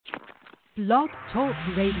Blog Talk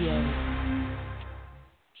Radio.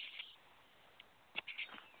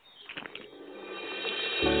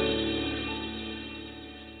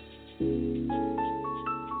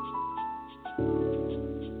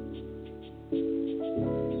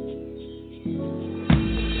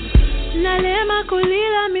 Nalema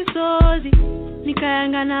kulila misozi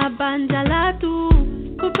nikayanga na banja latu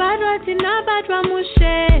kupadwa tinapatwa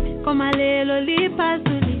mushe koma lelo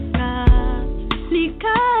lipazulika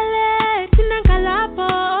nikale tinakalapo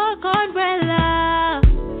kodwela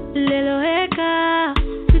lelo heka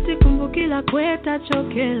titikumbukila kweta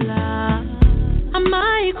chokela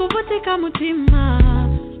amai kuvutika mutima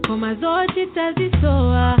koma zote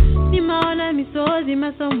tazisoa nimaona misozi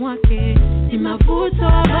masomwake ni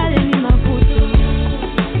mafuto bale ni mafuto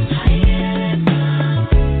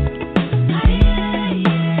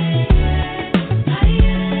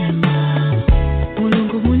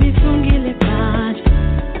Mulungu munifungile paji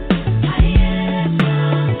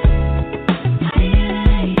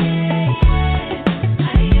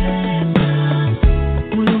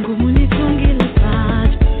Mulungu munifungile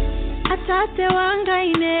paji atate wanga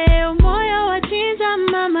ineo moyo wachinja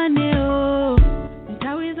mama neo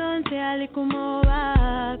Tawizonte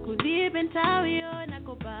alikumoba kuzibe ntawiyo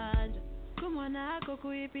nakobanja kumwana ako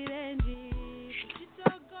kuipirenji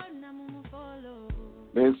kutitogona mumufolo.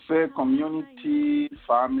 They say community,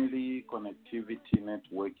 family, connectivity,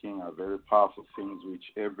 networking are very powerful things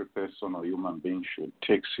which every person or human being should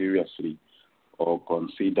take seriously or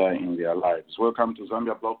consider in their lives. Welcome to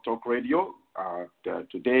Zambia Blog Talk Radio.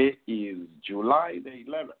 Today is July the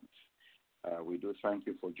 11th. We do thank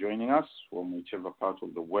you for joining us from whichever part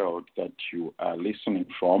of the world that you are listening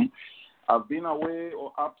from. I've been away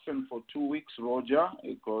or absent for 2 weeks, Roger,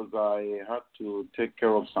 because I had to take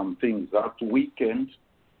care of some things. That weekend,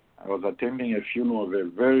 I was attending a funeral of a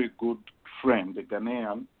very good friend, a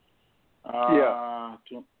Ghanaian.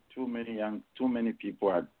 Too many people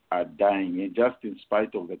are dying, just in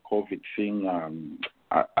spite of the COVID thing.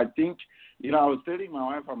 I think, I was telling my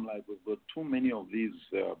wife, I'm like, we've got too many of these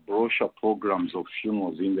brochure programs of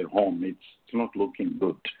funerals in the home. It's not looking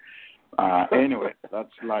good. Anyway,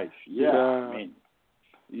 that's life. Yeah, I mean,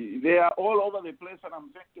 they are all over the place, and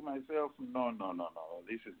I'm thinking to myself, no,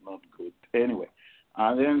 this is not good. Anyway,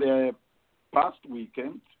 and then the past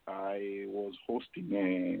weekend, I was hosting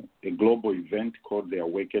a global event called The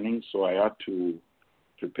Awakening, so I had to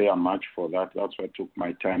prepare much for that. That's why I took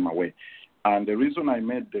my time away. And the reason I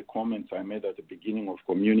made the comments I made at the beginning of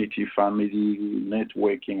community, family,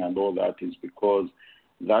 networking, and all that is because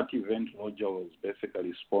that event, Roger, was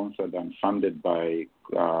basically sponsored and funded by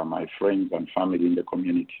my friends and family in the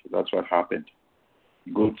community. That's what happened.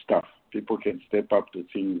 Good stuff. People can step up to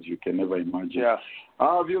things you can never imagine. Yeah.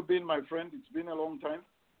 How have you been, my friend? It's been a long time.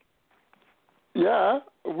 Yeah,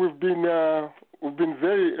 we've been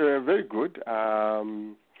very very good.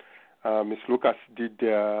 Miss Lucas did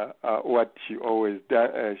what she always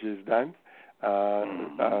she's done,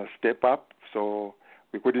 step up. So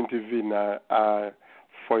we couldn't even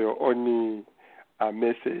for your only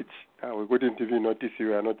message, we couldn't even notice you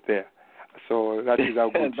were not there. So that is how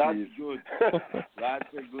good she is. That's good.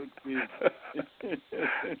 That's a good thing.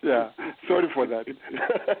 Yeah, sorry for that.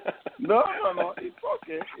 No, it's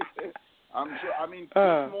okay. I'm sure. I mean,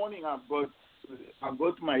 this morning I've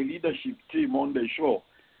got my leadership team on the show,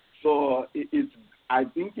 so I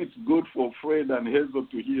think it's good for Fred and Hazel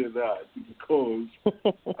to hear that, because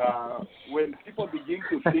when people begin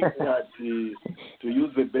to think that, to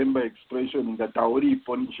use the Bemba expression, that already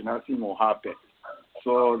punish, nothing will happen.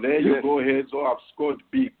 So there you go, Hazel, I've scored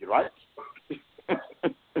big, right?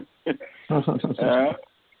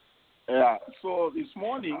 Yeah. So this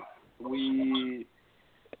morning I'm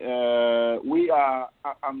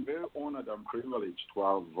very honored and privileged to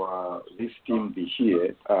have this team be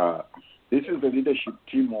here. This is the leadership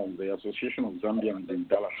team of the Association of Zambians in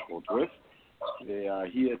Dallas-Fort Worth. They are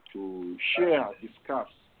here to share, discuss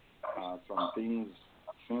some things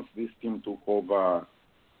since this team took over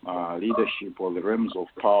leadership or the realms of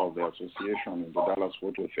power of the association in the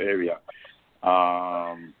Dallas-Fort Worth area.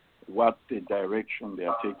 What the direction they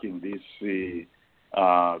are taking this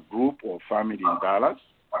group or family in Dallas,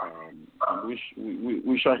 and we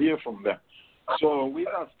shall hear from them. So with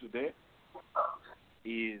us today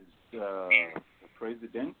is the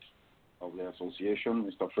president of the association,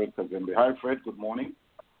 Mr. Fred Kazembe. Hi, Fred. Good morning.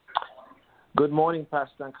 Good morning,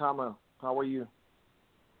 Pastor Nkama. How are you?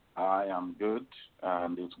 I am good,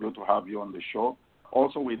 and it's good to have you on the show.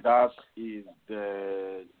 Also with us is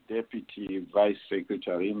the Deputy Vice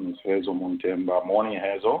Secretary, Ms. Hazel Montemba. Morning,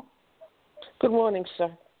 Hazel. Good morning,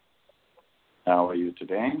 sir. How are you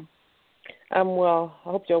today? I'm well.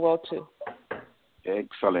 I hope you're well, too.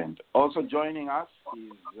 Excellent. Also joining us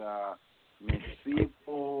is Ms.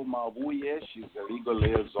 Sipo Mabuye. She's the legal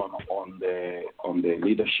liaison on the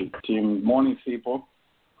leadership team. Morning, Sipo.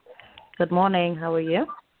 Good morning. How are you?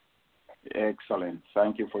 Excellent.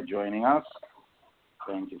 Thank you for joining us.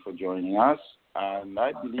 And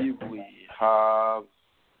I believe we have,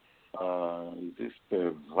 is this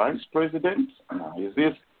the Vice President? No, is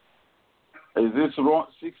this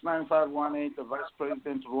 69518, the Vice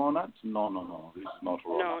President Ronald? No, this is not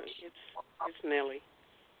Ronald. No, it's Nelly.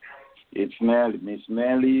 It's Nelly. Miss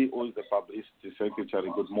Nelly, who is the Publicity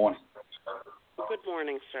Secretary. Good morning. Good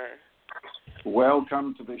morning, sir.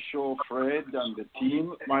 Welcome to the show, Fred and the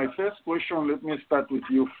team. My first question, let me start with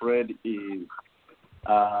you, Fred, is,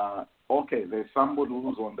 okay, there's somebody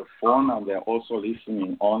who's on the phone and they're also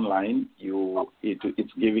listening online.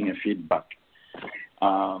 It's giving a feedback.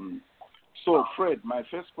 So, Fred, my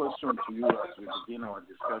first question to you as we begin our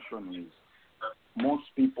discussion is, most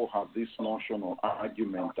people have this notion or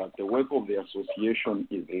argument that the work of the association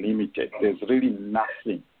is limited. There's really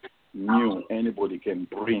nothing new anybody can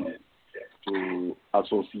bring to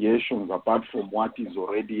associations apart from what is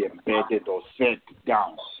already embedded or set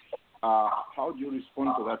down. How do you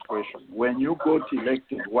respond to that question? When you got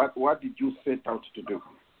elected, what did you set out to do?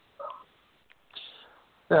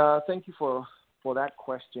 Thank you for that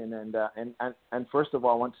question, and first of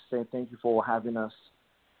all, I want to say thank you for having us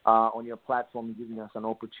on your platform and giving us an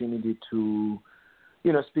opportunity to,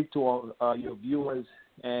 speak to all your viewers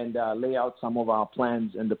and lay out some of our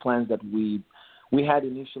plans and the plans that we had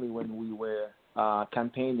initially when we were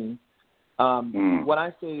campaigning. What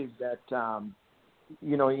I say is that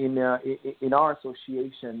in our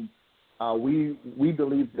association, we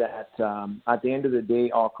believe that at the end of the day,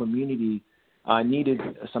 our community needed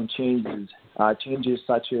some changes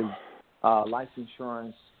such as life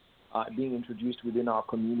insurance being introduced within our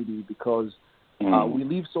community, because we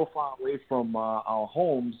live so far away from our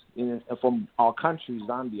homes, from our country,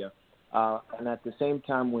 Zambia. And at the same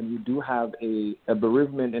time, when we do have a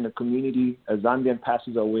bereavement in a community, a Zambian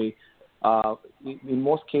passes away, in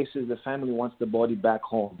most cases, the family wants the body back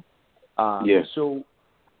home. Yes. So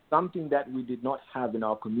something that we did not have in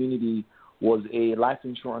our community was a life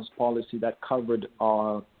insurance policy that covered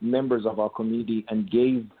our members of our community and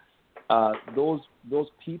gave those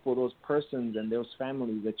people, those persons, and those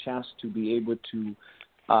families a chance to be able to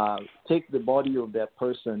take the body of that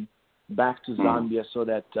person back to Zambia so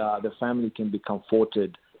that the family can be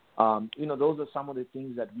comforted. Those are some of the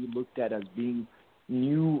things that we looked at as being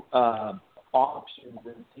new options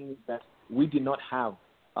and things that we did not have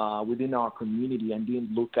within our community and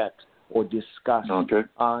didn't look at or discuss. Okay.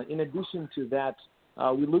 In addition to that,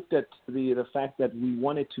 we looked at the fact that we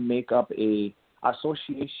wanted to make up a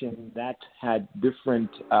association that had different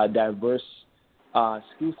diverse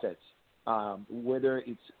skill sets, whether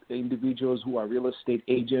it's individuals who are real estate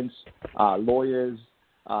agents, lawyers,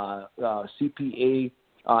 CPA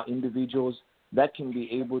individuals that can be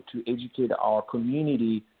able to educate our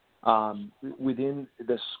community within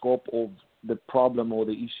the scope of the problem or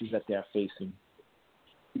the issues that they are facing.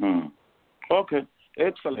 Okay,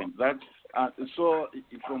 excellent. That's so.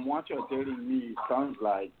 From what you're telling me, it sounds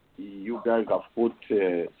like you guys have put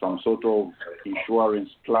some sort of insurance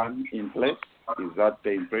plan in place. Is that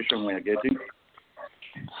the impression we're getting?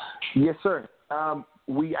 Yes, sir.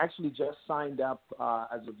 We actually just signed up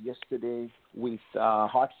as of yesterday with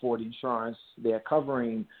Hartford Insurance. They're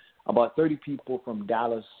covering about 30 people from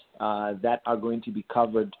Dallas that are going to be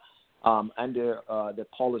covered under the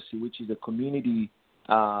policy, which is a community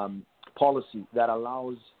policy that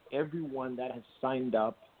allows everyone that has signed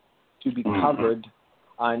up to be covered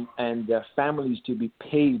and their families to be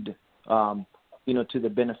paid, to the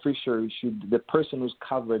beneficiary. Should the person who's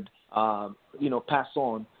covered, pass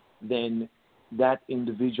on, then that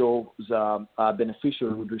individual's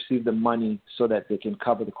beneficiary would receive the money so that they can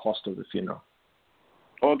cover the cost of the funeral.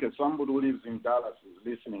 Okay, somebody who lives in Dallas is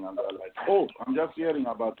listening and they're like, oh, I'm just hearing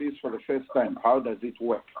about this for the first time. How does it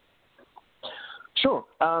work? Sure.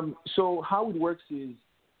 So how it works is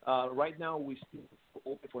right now we still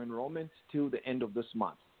open for enrollment till the end of this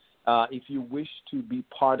month. If you wish to be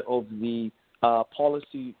part of the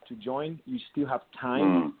policy to join, you still have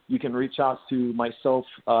time. You can reach out to myself,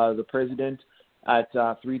 the president, at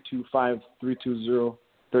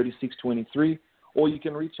 325-320-3623, or you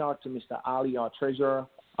can reach out to Mr. Ali, our treasurer,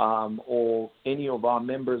 or any of our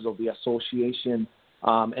members of the association,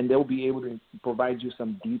 and they'll be able to provide you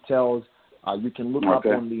some details. You can look up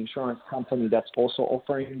on the insurance company that's also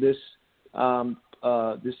offering this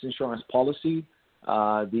this insurance policy.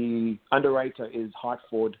 The underwriter is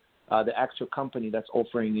Hartford. The actual company that's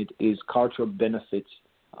offering it is Cultural Benefits.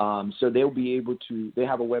 So they'll be able to. They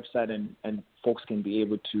have a website, and folks can be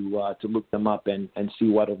able to look them up and see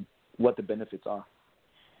what the benefits are.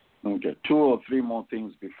 Okay, 2 or 3 more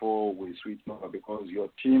things before we switch over, because your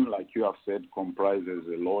team, like you have said, comprises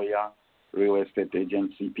a lawyer, real estate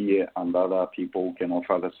agent, CPA, and other people who can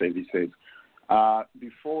offer the services.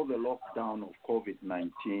 Before the lockdown of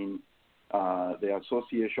COVID-19, the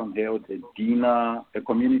association held a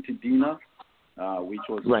community dinner, which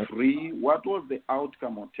was free. What was the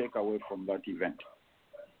outcome or takeaway from that event?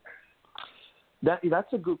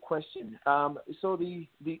 That's a good question. So the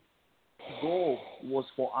goal was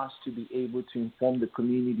for us to be able to inform the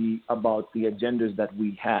community about the agendas that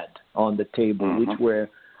we had on the table, which were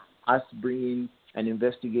us bringing and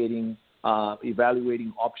investigating,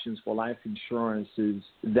 evaluating options for life insurances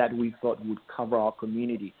that we thought would cover our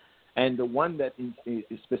community. And the one that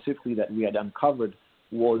specifically that we had uncovered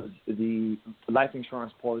was the life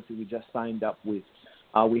insurance policy we just signed up with.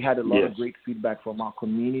 We had a lot of great feedback from our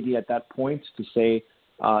community at that point to say,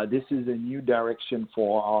 this is a new direction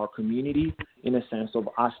for our community in a sense of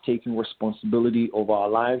us taking responsibility over our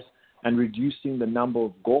lives and reducing the number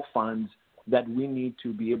of goal funds that we need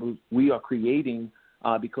to be able, we are creating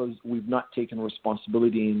because we've not taken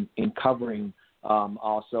responsibility in covering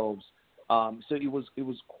ourselves. So it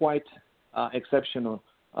was quite exceptional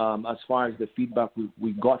as far as the feedback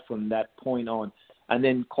we got from that point on. And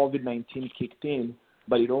then COVID-19 kicked in,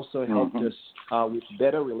 but it also helped us with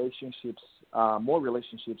better relationships, more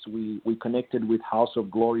relationships. We connected with House of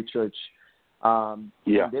Glory Church.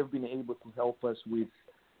 They've been able to help us with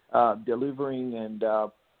delivering and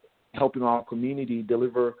helping our community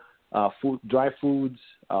deliver food, dry foods,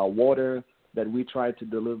 water that we try to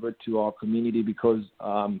deliver to our community because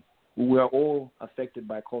we are all affected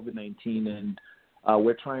by COVID-19, and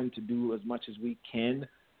we're trying to do as much as we can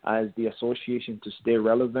as the association to stay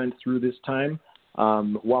relevant through this time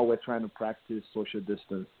while we're trying to practice social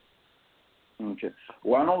distance. Okay.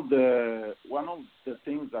 One of the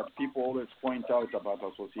things that people always point out about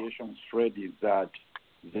associations, Fred, is that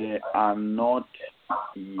they are not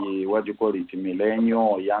millennial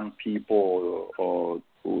or young people or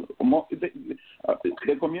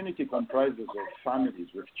the community comprises of families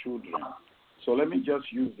with children. So let me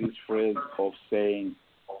just use this phrase of saying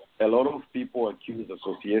a lot of people accuse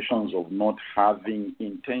associations of not having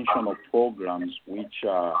intentional programs which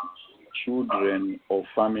are children or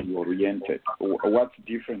family oriented. What's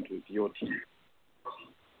different with your team?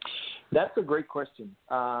 That's a great question.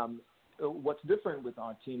 What's different with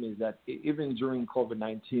our team is that even during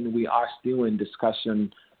COVID-19, we are still in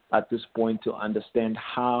discussion at this point to understand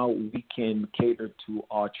how we can cater to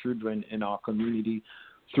our children in our community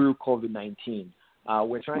through COVID-19.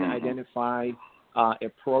 We're trying to identify a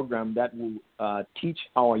program that will teach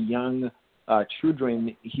our young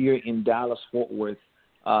children here in Dallas-Fort Worth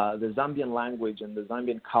the Zambian language and the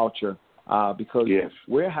Zambian culture because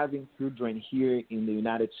we're having children here in the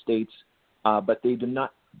United States, but they do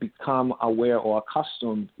not become aware or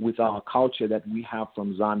accustomed with our culture that we have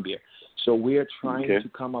from Zambia. So we're trying to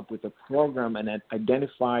come up with a program and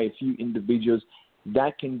identify a few individuals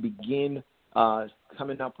that can begin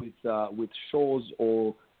coming up with shows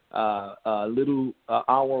or little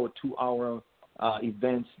hour or 2 hour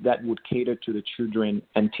events that would cater to the children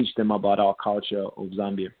and teach them about our culture of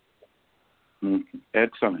Zambia.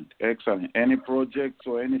 Excellent. Any projects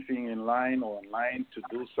or anything in line or online to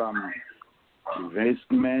do some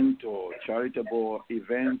investment or charitable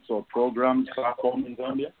events or programs back home in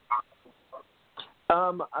Zambia?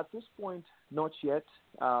 At this point, not yet.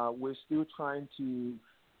 We're still trying to,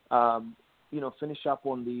 finish up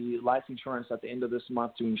on the life insurance at the end of this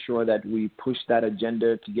month to ensure that we push that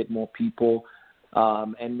agenda to get more people.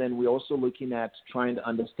 And then we're also looking at trying to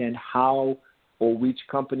understand how or which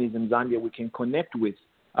companies in Zambia we can connect with.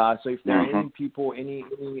 So if there are any people, any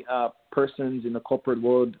persons in the corporate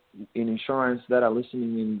world in insurance that are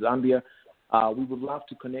listening in Zambia, we would love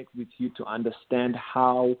to connect with you to understand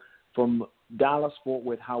how from Dallas-Fort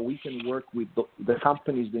Worth, how we can work with the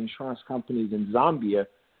companies, the insurance companies in Zambia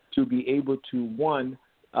to be able to, one,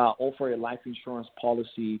 offer a life insurance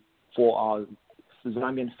policy for our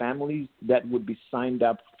Zambian families that would be signed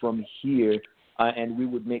up from here and we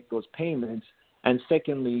would make those payments. And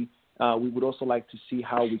secondly, we would also like to see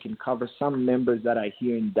how we can cover some members that are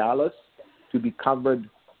here in Dallas to be covered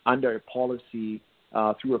under a policy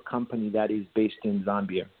through a company that is based in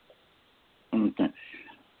Zambia. Okay.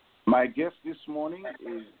 My guest this morning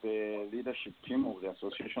is the leadership team of the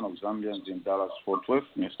Association of Zambians in Dallas-Fort Worth,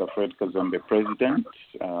 Mr. Fred Kazambe, President,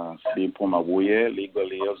 Sipo Mabuye, Legal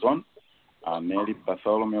Liaison, Nelly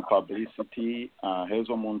Bartholomew, Publicity,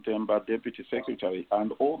 Hazel Montemba, Deputy Secretary,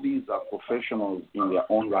 and all these are professionals in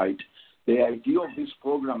their own right. The idea of this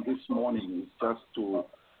program this morning is just for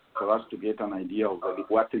us to get an idea of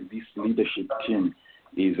what this leadership team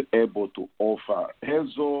is able to offer.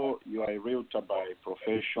 Hazel, you are a realtor by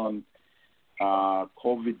profession.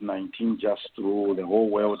 COVID-19 just threw the whole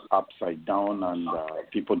world upside down, and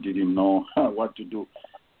people didn't know what to do.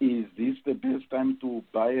 Is this the best time to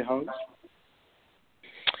buy a house?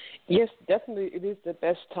 Yes, definitely it is the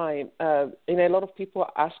best time. And a lot of people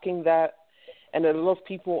are asking that, and a lot of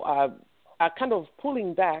people are kind of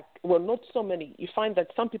pulling back. Well, not so many. You find that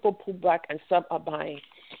some people pull back and some are buying.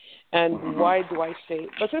 And why do I say?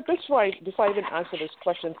 But before I even answer this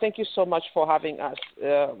question, thank you so much for having us.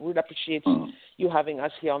 Really appreciate you having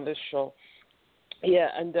us here on this show. Yeah,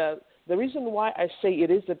 and the reason why I say it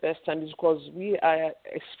is the best time is because we are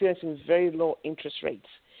experiencing very low interest rates,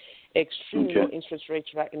 extremely low interest rates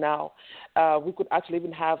right now. We could actually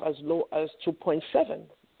even have as low as 2.7,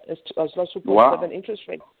 as low as 2.7 interest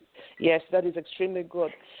rate. Yes, that is extremely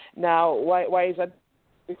good. Now, why is that?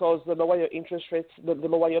 Because the lower your interest rates, the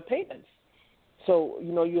lower your payments. So,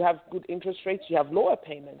 you have good interest rates, you have lower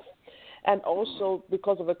payments. And also,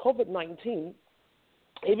 because of the COVID-19,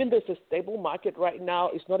 even though it's a stable market right now,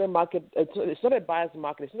 it's not a market, it's not a buyer's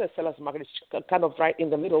market, it's not a seller's market, it's kind of right in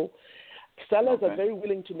the middle. Sellers are very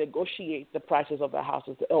willing to negotiate the prices of their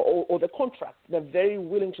houses or the contract. They're very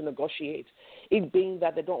willing to negotiate, it being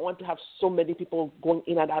that they don't want to have so many people going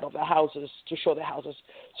in and out of their houses to show their houses.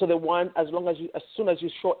 So they want, as soon as you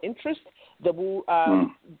show interest, they will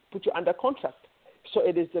put you under contract. So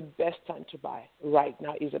it is the best time to buy. Right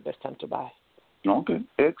now is the best time to buy. Okay,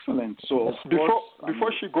 excellent. So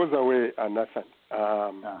before she goes away, Nathan,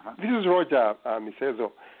 this is Roger, Ms.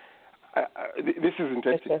 Hazel. This is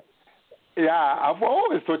interesting. Okay. Yeah, I've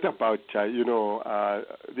always thought about,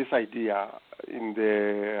 this idea in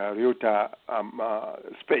the realtor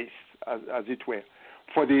space, as it were,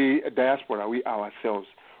 for the diaspora, we ourselves.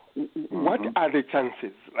 What are the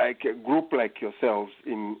chances, like a group like yourselves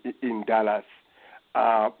in Dallas,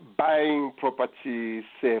 buying property,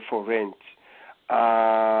 say, for rent,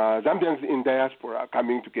 Zambians in diaspora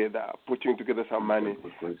coming together, putting together some money,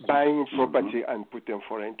 buying property and put them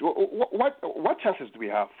for rent? What chances do we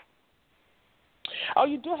have? Oh,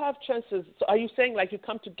 you do have chances. So are you saying like you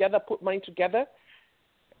come together, put money together,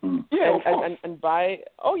 and buy?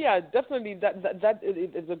 Oh, yeah, definitely. That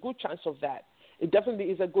is a good chance of that. It definitely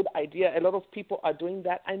is a good idea. A lot of people are doing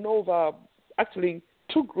that. I know of actually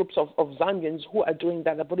two groups of Zambians who are doing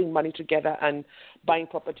that. They're putting money together and buying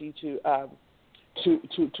property to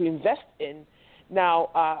invest in. Now,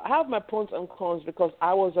 I have my pros and cons because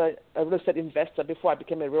I was a real estate investor before I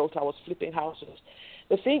became a realtor. I was flipping houses.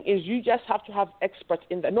 The thing is, you just have to have experts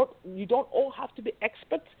in that. You don't all have to be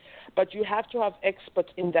experts, but you have to have experts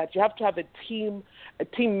in that. You have to have a team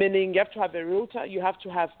meaning you have to have a realtor. You have to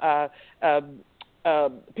have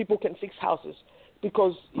people who can fix houses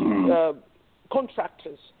because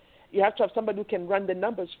contractors. You have to have somebody who can run the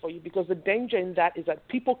numbers for you because the danger in that is that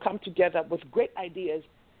people come together with great ideas,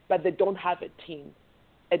 but they don't have a team.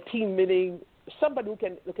 A team meaning somebody who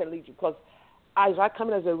can lead you. Because as I come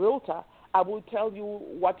in as a realtor, I will tell you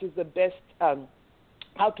what is the best,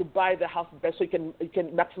 how to buy the house best so you can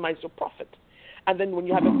maximize your profit. And then when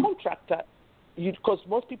you have a contractor, because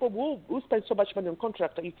most people will spend so much money on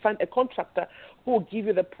contractor, you find a contractor who will give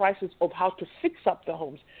you the prices of how to fix up the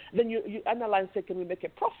homes. Then you analyze and say, can we make a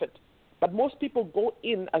profit? But most people go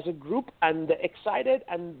in as a group and they're excited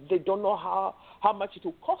and they don't know how much it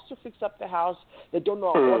will cost to fix up the house. They don't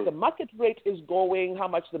know what the market rate is going, how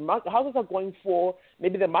much the houses are going for.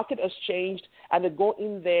 Maybe the market has changed and they go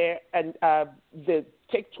in there and they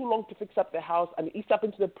take too long to fix up the house and eat up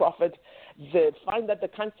into the profit. They find that they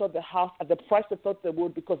can't sell the house at the price they thought they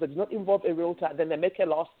would because they did not involve a realtor. Then they make a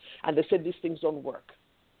loss and they say these things don't work.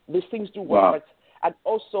 These things do work. Wow. But and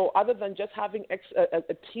also, other than just having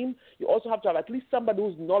a team, you also have to have at least somebody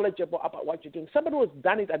who's knowledgeable about what you're doing, somebody who has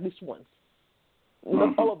done it at least once.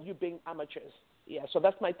 Not all of you being amateurs. Yeah, so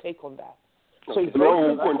that's my take on that. Okay. So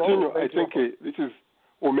we'll continue. I think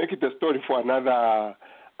we'll make it a story for another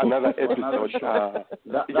episode.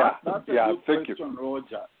 That's a good thank question, you.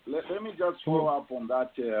 Roger. Let me just follow up on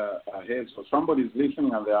that here. So somebody's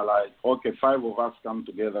listening and they're like, okay, 5 of us come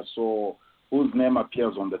together, so whose name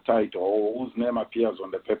appears on the title or whose name appears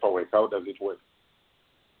on the paperwork? How does it work?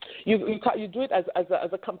 You do it as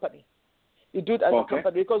a company. You do it as a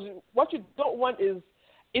company because what you don't want is,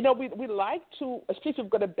 we like to, especially if you've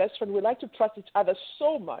got a best friend, we like to trust each other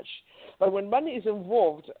so much. But when money is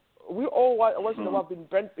involved, we all once in a while been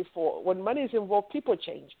burnt before. When money is involved, people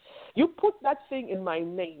change. You put that thing in my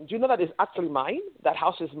name. Do you know that it's actually mine? That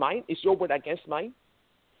house is mine. It's your word against mine.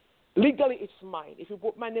 Legally, it's mine. If you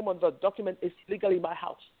put my name on the document, it's legally my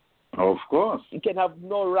house. Of course. You can have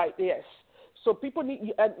no right, yes. So people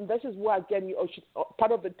need, and this is where, again,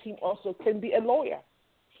 part of the team also can be a lawyer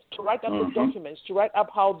to write up the documents, to write up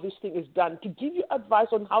how this thing is done, to give you advice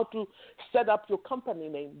on how to set up your company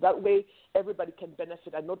name. That way, everybody can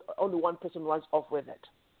benefit and not only one person runs off with it.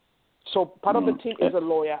 So part of the team is a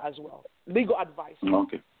lawyer as well. Legal advice.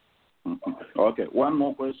 Okay. Okay. One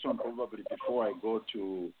more question probably before I go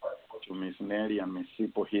to Miss Nelly and Miss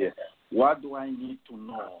Sipo here. What do I need to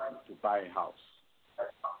know to buy a house?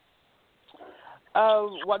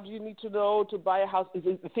 What do you need to know to buy a house? Is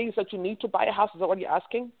it the things that you need to buy a house? Is that what you're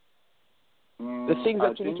asking? The things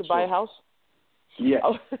that you need to buy a house? Yes.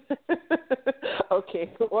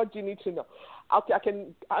 Okay. What do you need to know? Okay, I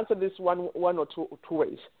can answer this one or two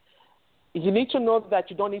ways. You need to know that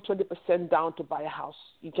you don't need 20% down to buy a house.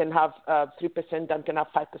 You can have 3% down, you can have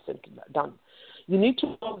 5% down. You need to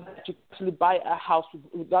know that you can actually buy a house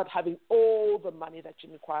without having all the money that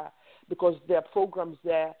you require, because there are programs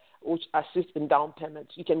there which assist in down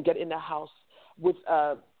payments. You can get in a house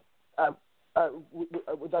without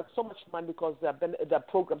so much money because there are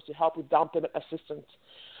programs to help with down payment assistance.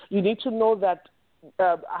 You need to know that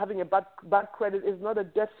having a bad credit is not a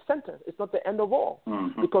death sentence. It's not the end of all,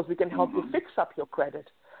 because we can help you fix up your credit.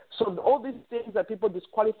 So all these things that people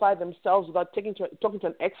disqualify themselves without talking to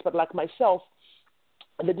an expert like myself,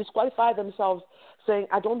 they disqualify themselves saying,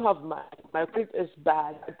 I don't have my credit is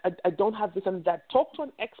bad, I don't have this and that. Talk to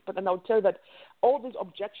an expert and I'll tell you that all these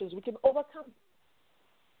objections we can overcome.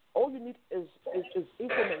 All you need is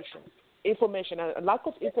information. Information, and a lack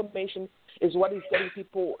of information is what is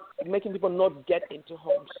making people not get into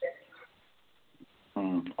homes.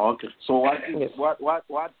 Okay. So what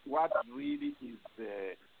really is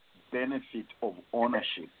the benefit of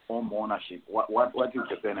ownership, home ownership? What is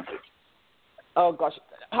the benefit? Oh gosh,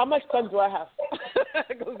 how much time do I have?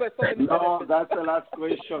 No, that's the last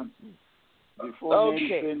question. Before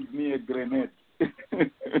Nelly sends me a grenade.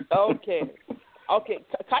 Okay,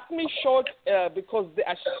 cut me short because there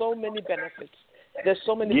are so many benefits. There's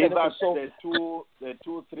so many benefits. The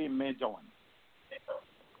two, three major ones.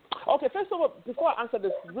 Okay, first of all, before I answer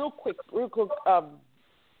this, real quick.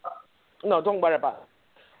 No, don't worry about it.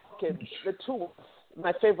 Okay, the two ones,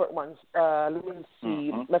 my favorite ones. Let me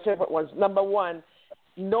see. My favorite ones. Number one,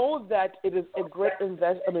 know that it is a great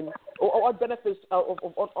what benefits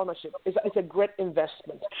of ownership is that it's a great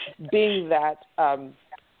investment, being that.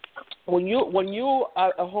 When you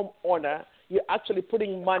are a homeowner, you're actually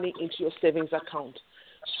putting money into your savings account.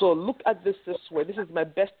 So look at this way. This is my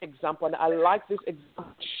best example, and I like this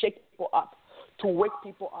example to shake people up, to wake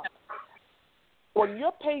people up. When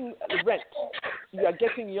you're paying rent, you are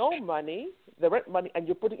getting your money, the rent money, and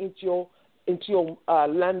you're putting into your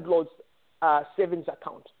landlord's savings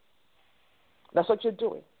account. That's what you're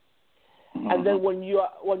doing. And then when you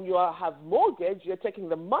have mortgage, you're taking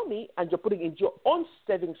the money and you're putting it into your own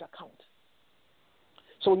savings account.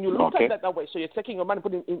 So when you look at that way, so you're taking your money,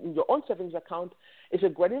 putting it in your own savings account, it's a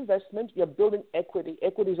great investment. You're building equity.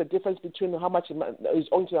 Equity is the difference between how much is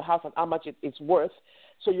owed to your house and how much it's worth.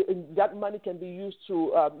 So that money can be used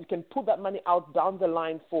to, you can put that money out down the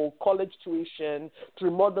line for college tuition, to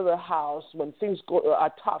remodel the house when things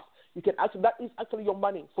are tough. You can that is actually your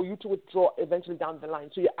money for you to withdraw eventually down the line.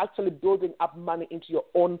 So you're actually building up money into your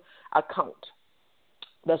own account.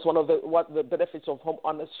 That's one of the benefits of home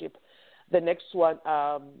ownership. The next one,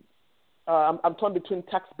 I'm torn between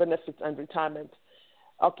tax benefits and retirement.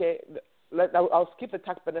 Okay, I'll skip the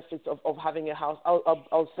tax benefits of having a house.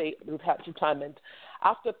 I'll say retirement.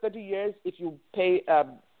 After 30 years, if you pay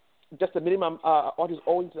just the minimum what is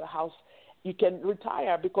owing to the house, you can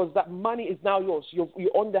retire because that money is now yours. You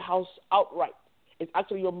own the house outright. It's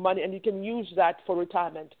actually your money, and you can use that for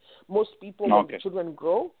retirement. Most people, when the children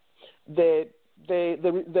grow, they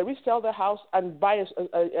resell their house and buy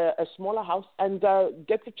a smaller house and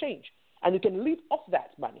get the change. And you can live off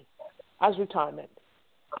that money as retirement.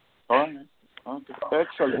 All right. Okay.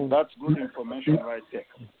 Excellent. That's good information right there.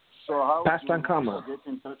 So how Pastor do people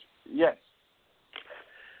get in touch? Yes.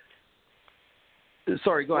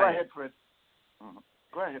 Sorry, go ahead. Fred.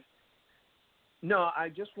 Go ahead. No, I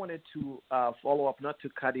just wanted to follow up, not to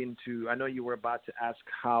cut into. I know you were about to ask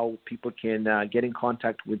how people can get in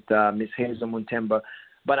contact with Ms. Hazel Muntemba,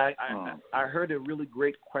 but I heard a really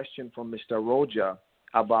great question from Mr. Roja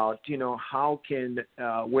about, how can,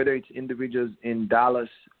 whether it's individuals in Dallas,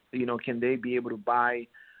 can they be able to buy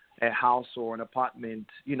a house or an apartment,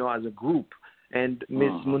 as a group? And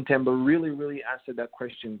Ms. Muntemba really answered that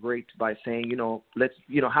question great by saying, let's,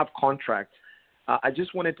 have contracts. I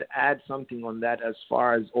just wanted to add something on that as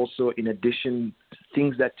far as also in addition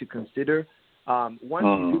things that to consider. Once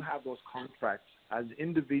you do have those contracts, as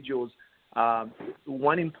individuals,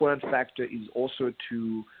 one important factor is also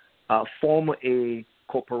to form a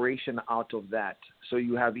corporation out of that. So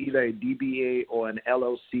you have either a DBA or an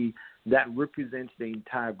LLC that represents the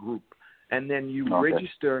entire group. And then you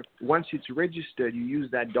register. Once it's registered, you use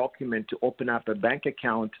that document to open up a bank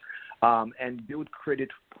account and build credit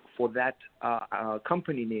for that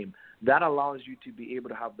company name. That allows you to be able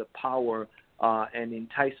to have the power and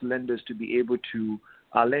entice lenders to be able to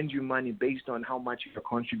lend you money based on how much you're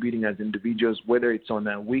contributing as individuals, whether it's on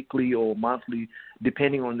a weekly or monthly,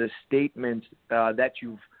 depending on the statements that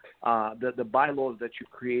you've, the bylaws that you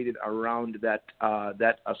created around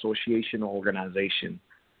that association or organization.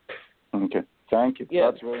 Okay, thank you.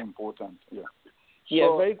 Yeah. That's very important. Yeah. Yeah,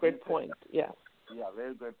 So, very great point. Yeah. Yeah,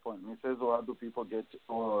 very great point. Mrs. How do people get?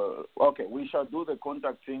 Okay, we shall do the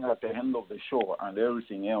contact thing at the end of the show and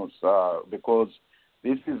everything else because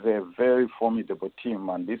this is a very formidable team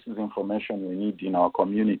and this is information we need in our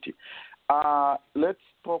community. Let's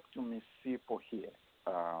talk to Ms. Sipo here.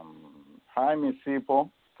 Hi, Ms. Sipo.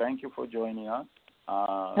 Thank you for joining us.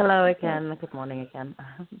 Hello again. Good morning again.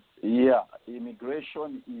 Yeah,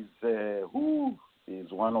 immigration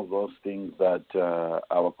is one of those things that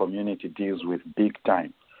our community deals with big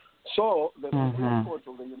time. So the Supreme Court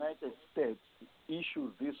of the United States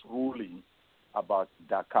issues this ruling about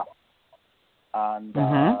DACA. And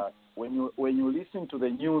when you listen to the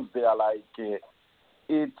news, they are like,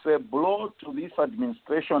 it's a blow to this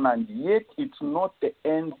administration, and yet it's not the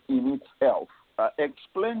end in itself.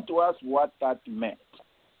 Explain to us what that meant.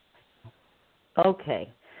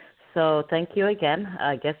 Okay. So thank you again.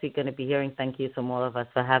 I guess you're going to be hearing thank you from all of us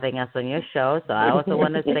for having us on your show. So I also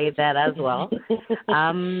want to say that as well.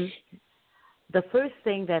 The first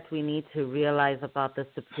thing that we need to realize about the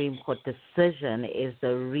Supreme Court decision is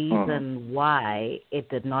the reason why it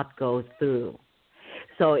did not go through.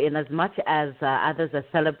 So in as much as others are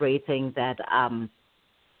celebrating that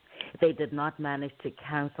they did not manage to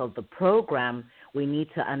cancel the program, we need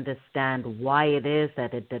to understand why it is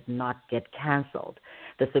that it did not get canceled.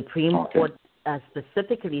 The Supreme Court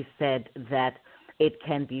specifically said that it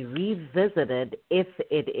can be revisited if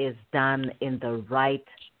it is done in the right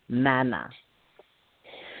manner.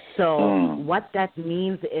 So what that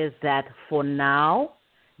means is that for now,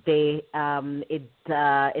 it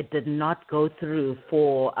did not go through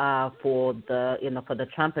for the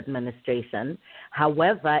Trump administration.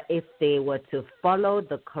 However, if they were to follow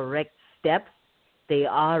the correct steps, they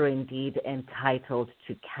are indeed entitled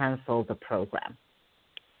to cancel the program.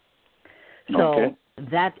 So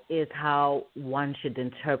that is how one should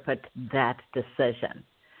interpret that decision.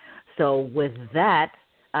 So with that,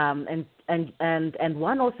 and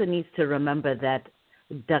one also needs to remember that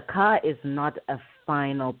DACA is not a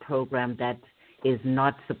final program that is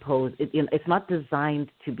not it's not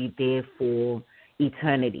designed to be there for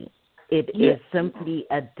eternity. It is simply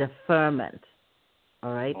a deferment,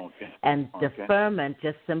 all right? And deferment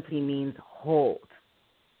just simply means hold.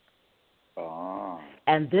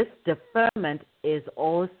 And this deferment is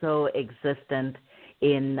also existent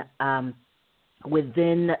in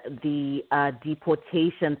within the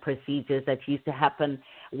deportation procedures that used to happen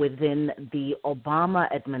within the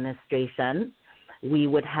Obama administration. We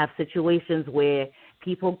would have situations where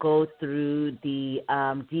people go through the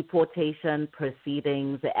deportation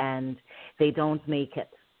proceedings and they don't make it,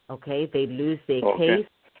 okay? They lose their case,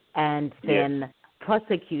 and then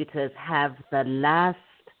prosecutors have the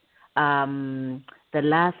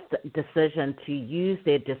last decision to use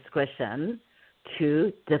their discretion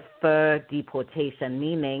to defer deportation,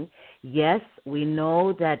 meaning, yes, we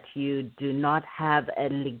know that you do not have a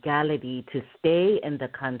legality to stay in the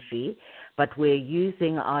country, but we're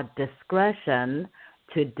using our discretion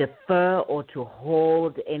to defer or to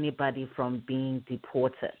hold anybody from being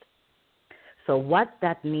deported. So what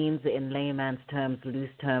that means in layman's terms, loose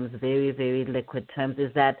terms, very, very liquid terms,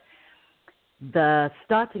 is that the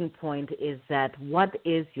starting point is that what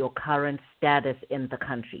is your current status in the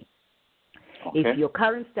country? If your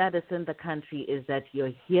current status in the country is that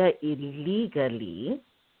you're here illegally,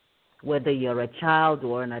 whether you're a child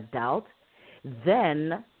or an adult,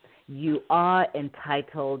 then you are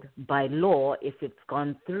entitled by law, if it's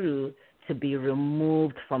gone through, to be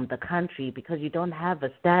removed from the country because you don't have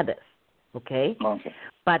a status, okay?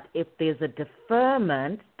 But if there's a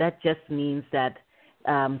deferment, that just means that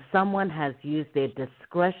someone has used their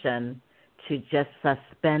discretion to just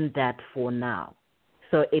suspend that for now.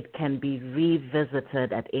 so it can be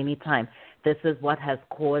revisited at any time. This is what has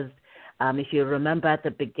caused, if you remember at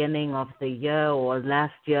the beginning of the year or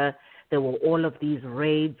last year, there were all of these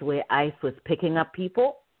raids where ICE was picking up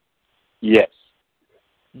people. Yes.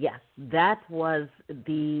 Yes, that was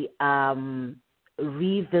the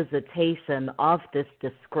revisitation of this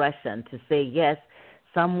discretion to say, yes,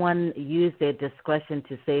 someone used their discretion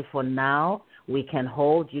to say, for now, we can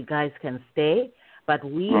hold, you guys can stay, but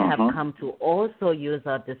we have come to also use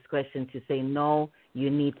our discretion to say, no, you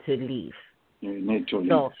need to leave. You need to leave.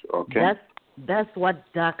 So okay. That's what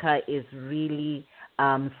DACA is really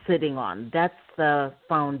sitting on. That's the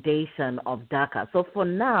foundation of DACA. So for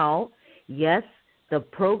now, yes, the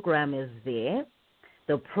program is there.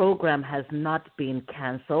 The program has not been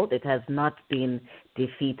canceled. It has not been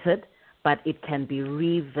defeated, but it can be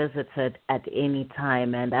revisited at any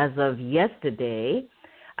time. And as of yesterday,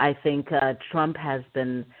 I think Trump has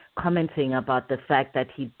been commenting about the fact that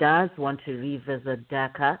he does want to revisit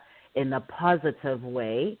DACA in a positive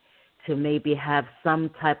way, to maybe have some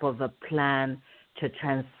type of a plan to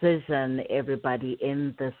transition everybody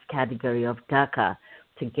in this category of DACA,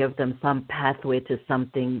 to give them some pathway to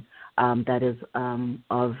something that is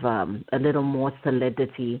of a little more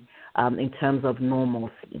solidity in terms of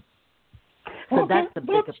normalcy. So that's the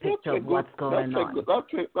bigger picture of what's going on.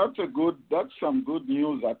 That's some good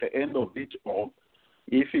news at the end of it all,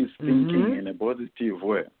 if he's thinking in a positive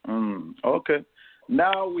way. Okay.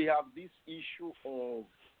 Now we have this issue of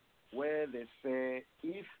where they say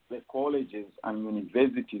if the colleges and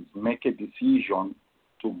universities make a decision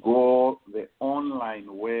to go the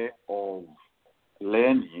online way of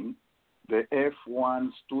learning, the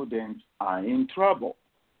F1 students are in trouble.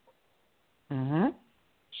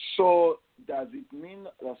 So does it mean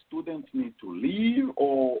the students need to leave,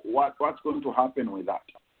 or what's going to happen with that?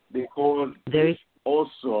 Because this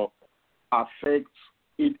also affects,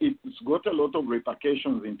 it's got a lot of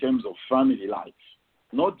repercussions in terms of family life.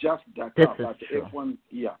 Not just DACA, but true. F1,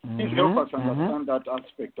 Please help us understand that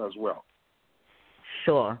aspect as well.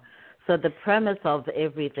 Sure. So the premise of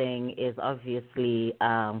everything is obviously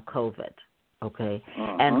COVID, okay?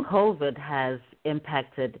 And COVID has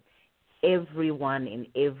impacted everyone in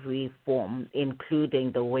every form,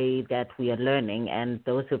 including the way that we are learning. And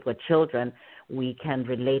those who've got children, we can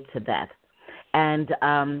relate to that. And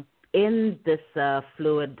in this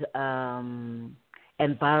fluid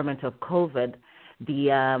environment of COVID,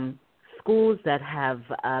 the schools that have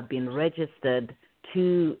been registered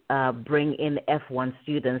to bring in F1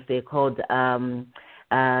 students, they're called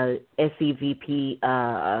SEVP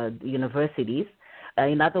universities.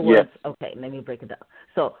 In other words, okay, let me break it down.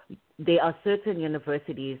 So there are certain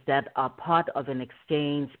universities that are part of an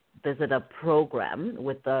exchange visitor program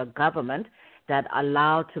with the government that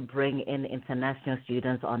allow to bring in international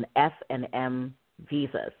students on F&M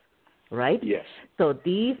visas, right? Yes. So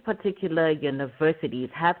these particular universities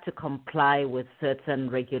have to comply with certain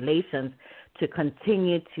regulations to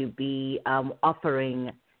continue to be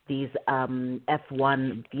offering these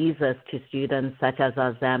F1 visas to students such as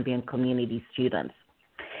our Zambian community students.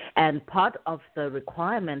 And part of the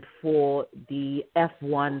requirement for the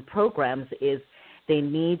F1 programs is they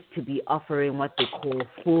need to be offering what they call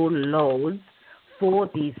full loads for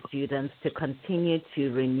these students to continue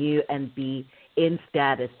to renew and be in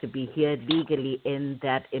status, to be here legally in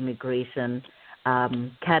that immigration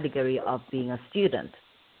category of being a student.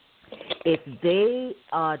 If they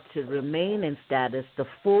are to remain in status, the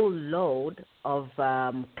full load of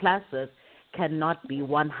classes cannot be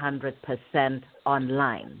 100%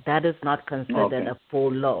 online. That is not considered a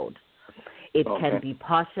full load. It can be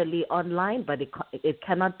partially online, but it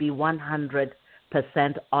cannot be 100%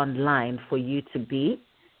 online for you to be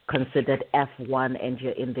considered F1 and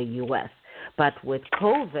you're in the U.S. But with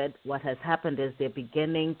COVID, what has happened is they're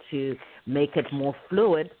beginning to make it more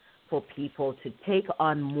fluid for people to take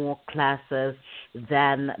on more classes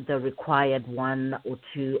than the required 1 or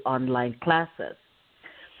 2 online classes.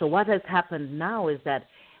 So what has happened now is that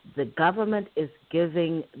the government is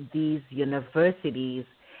giving these universities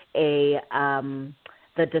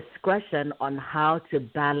the discretion on how to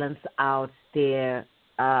balance out their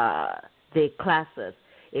classes.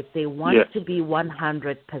 If they want to be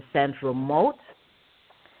 100% remote,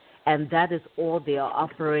 and that is all they are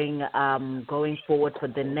offering going forward for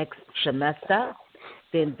the next semester,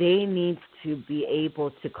 then they need to be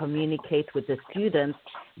able to communicate with the students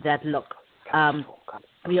that, look,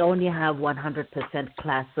 we only have 100%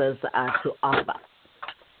 classes to offer.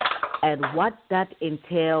 And what that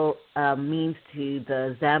means to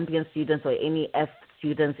the Zambian students or any F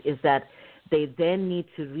students is that They then need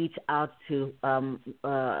to reach out to,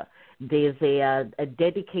 there's a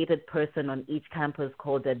dedicated person on each campus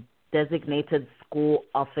called a designated school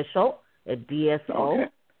official, a DSO,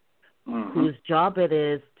 whose job it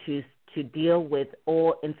is to deal with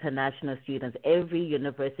all international students. Every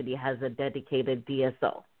university has a dedicated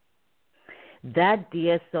DSO. That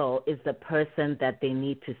DSO is the person that they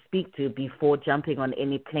need to speak to before jumping on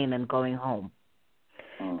any plane and going home.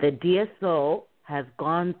 The DSO has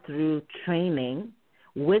gone through training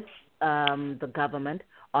with the government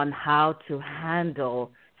on how to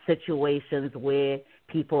handle situations where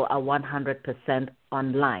people are 100%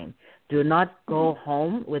 online. Do not go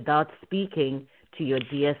home without speaking to your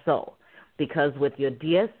DSO, because with your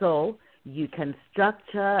DSO, you can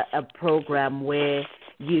structure a program where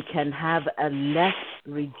you can have a less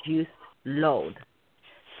reduced load.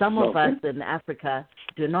 Some of us in Africa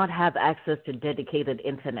do not have access to dedicated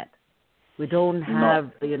internet. We don't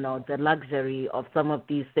have, the luxury of some of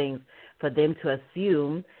these things for them to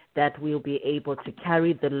assume that we'll be able to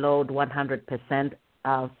carry the load 100%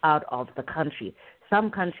 out of the country. Some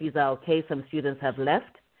countries are okay. Some students have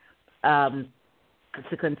left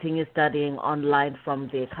to continue studying online from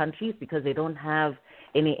their countries because they don't have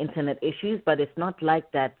any internet issues, but it's not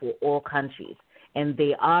like that for all countries, and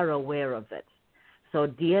they are aware of it. So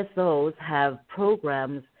DSOs have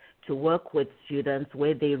programs to work with students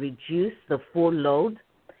where they reduce the full load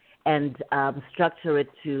and structure it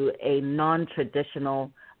to a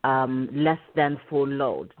non-traditional, less than full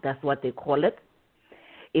load. That's what they call it.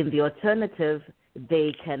 In the alternative,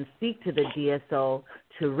 they can speak to the DSO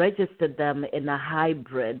to register them in a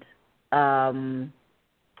hybrid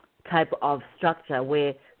type of structure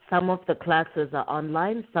where some of the classes are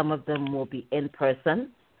online, some of them will be in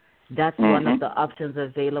person. That's one of the options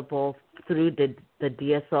available through the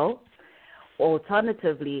DSO.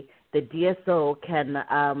 Alternatively, the DSO can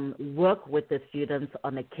work with the students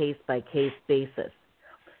on a case-by-case basis.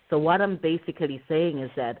 So what I'm basically saying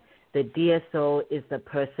is that the DSO is the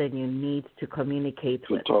person you need to communicate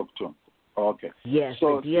with. To talk to. Okay. Yes,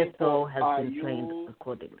 so the DSO has been trained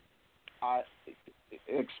accordingly.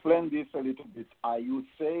 Explain this a little bit. Are you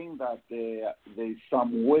saying that there's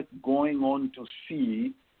some work going on to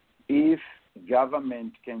see if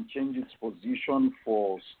government can change its position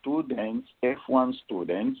for students, F1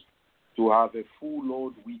 students, to have a full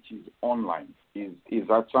load which is online? Is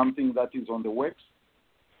that something that is on the works?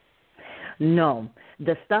 No.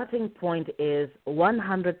 The starting point is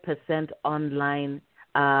 100% online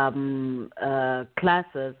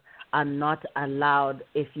classes are not allowed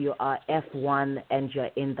if you are F1 and you're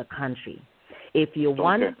in the country. If you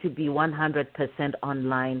want to be 100%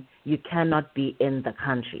 online, you cannot be in the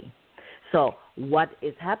country. So what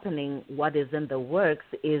is happening, what is in the works,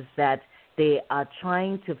 is that they are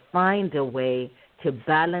trying to find a way to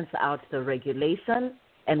balance out the regulation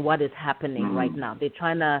and what is happening right now. They're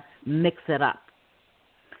trying to mix it up.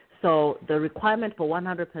 So the requirement for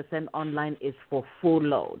 100% online is for full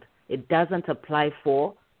load. It doesn't apply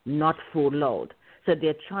for not full load. So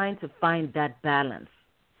they're trying to find that balance.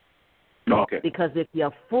 Okay. Because if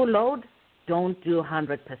you're full load, don't do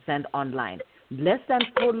 100% online. Less than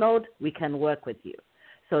full load, we can work with you.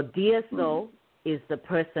 So DSO is the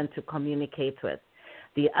person to communicate with.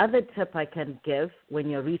 The other tip I can give when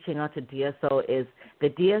you're reaching out to DSO is the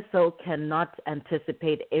DSO cannot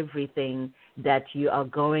anticipate everything that you are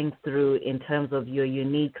going through in terms of your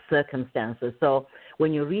unique circumstances. So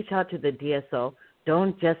when you reach out to the DSO,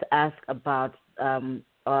 don't just ask about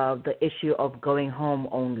the issue of going home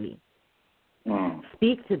only.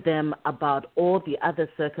 Speak to them about all the other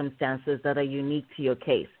circumstances that are unique to your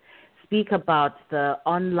case. Speak about the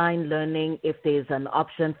online learning, if there's an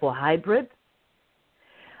option for hybrid.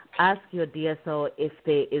 Ask your DSO if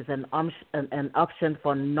there is an option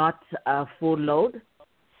for not full load,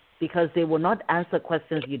 because they will not answer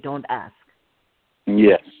questions you don't ask.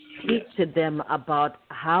 Yes. Speak to them about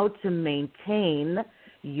how to maintain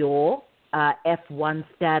your F1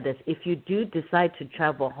 status. If you do decide to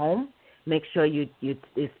travel home, make sure you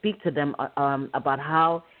speak to them about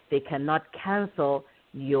how they cannot cancel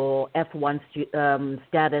your F1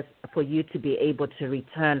 status for you to be able to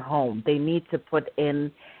return home. They need to put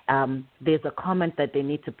in, there's a comment that they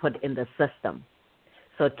need to put in the system.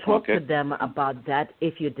 So talk to them about that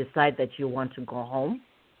if you decide that you want to go home.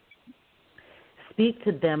 Speak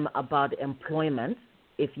to them about employment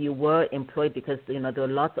if you were employed, because there are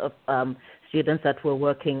lots of students that were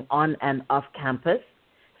working on and off campus.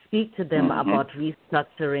 Speak to them about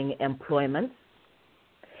restructuring employment.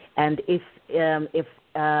 And if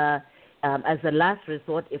as a last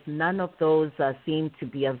resort, if none of those seem to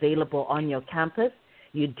be available on your campus,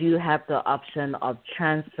 you do have the option of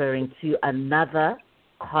transferring to another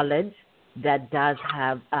college that does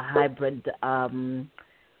have a hybrid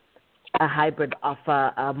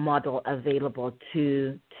offer model available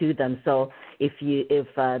to them. So if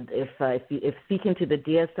speaking to the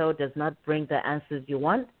DSO does not bring the answers you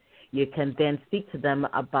want, you can then speak to them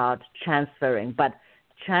about transferring. But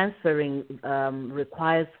transferring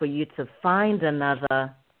requires for you to find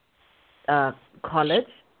another college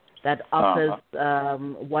that offers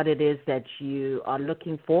what it is that you are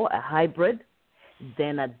looking for, a hybrid.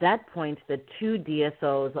 Then at that point, the two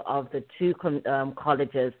DSOs of the two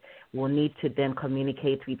colleges will need to then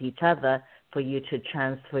communicate with each other for you to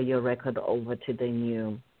transfer your record over to the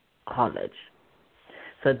new college.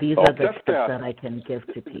 So these are the tips that I can give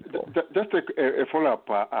to people. Just a follow-up,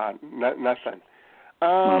 Nathan.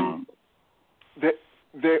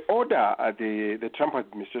 The order the Trump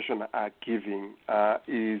administration are giving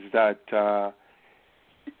is that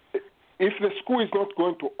if the school is not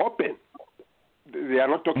going to open, they are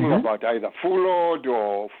not talking about either full load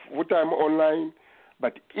or full-time online,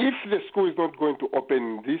 but if the school is not going to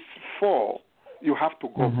open this fall, you have to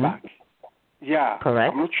go back. Yeah,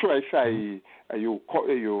 correct. I'm not sure if you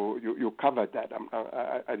covered that.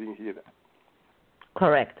 I didn't hear that.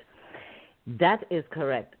 Correct. That is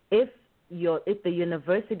correct. If the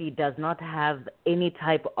university does not have any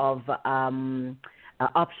type of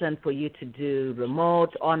option for you to do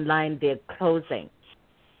remote, online, they're closing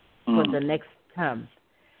for the next term.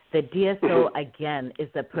 The DSO, again, is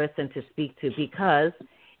the person to speak to, because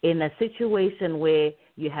in a situation where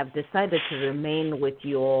you have decided to remain with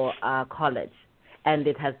your college and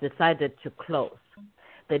it has decided to close,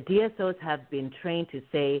 the DSOs have been trained to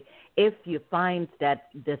say, if you find that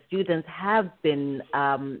the students have been,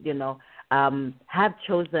 have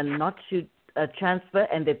chosen not to transfer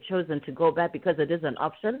and they've chosen to go back because it is an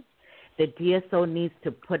option, the DSO needs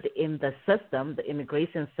to put in the system, the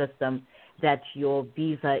immigration system, that your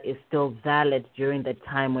visa is still valid during the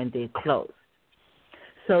time when they close,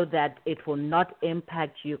 so that it will not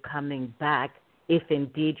impact you coming back if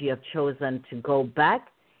indeed you have chosen to go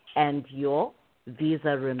back and your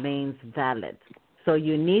visa remains valid. So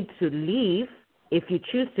you need to leave. If you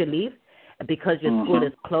choose to leave because your school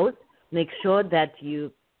is closed, make sure that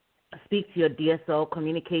you speak to your DSO,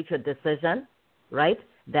 communicate your decision, right?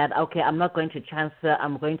 That, okay, I'm not going to transfer,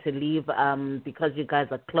 I'm going to leave because you guys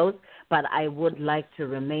are closed, but I would like to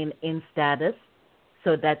remain in status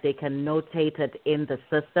so that they can notate it in the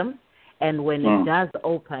system. And when it does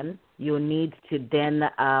open, you need to then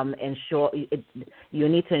ensure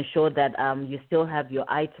that you still have your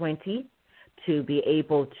I-20 to be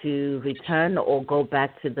able to return or go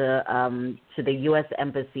back to the U.S.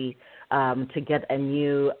 Embassy to get a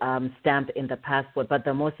new stamp in the passport. But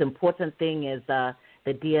the most important thing is the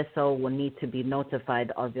DSO will need to be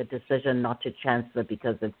notified of your decision not to transfer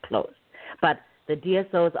because it's closed. But the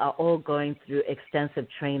DSOs are all going through extensive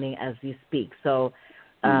training as we speak. So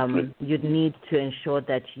you'd need to ensure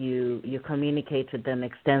that you communicate with them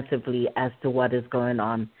extensively as to what is going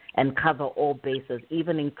on and cover all bases,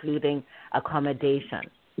 even including accommodation,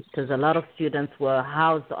 because a lot of students were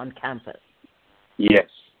housed on campus. Yes.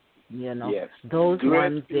 Yes. Those great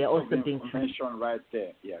ones, they're also being information right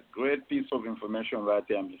there. Yeah, great piece of information right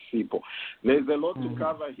there, Ms. Sipo. There's a lot to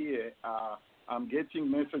cover here. I'm getting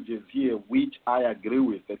messages here which I agree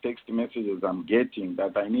with, the text messages I'm getting,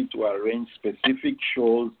 that I need to arrange specific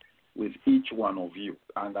shows with each one of you.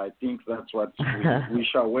 And I think that's what we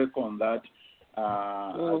shall work on that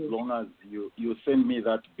as long as you send me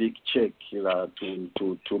that big check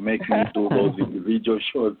to make me do those individual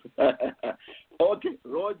shows. Okay,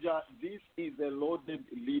 Roger, this is a loaded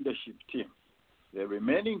leadership team. The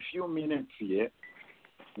remaining few minutes here,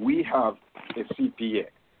 we have a CPA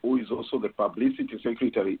who is also the publicity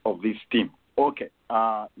secretary of this team. Okay,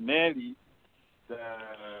 Nelly, the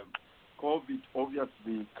COVID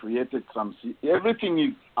obviously created everything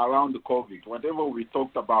is around the COVID. Whatever we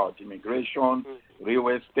talked about, immigration, real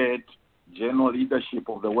estate, general leadership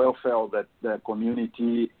of the welfare of the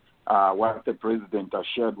community, what the president has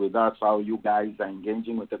shared with us, how you guys are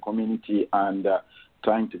engaging with the community and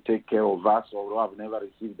trying to take care of us, although I've never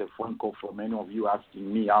received a phone call from any of you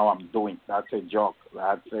asking me how I'm doing. That's a joke.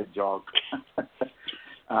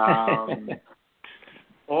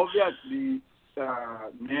 Obviously,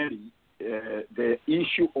 Mary, the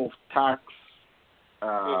issue of tax,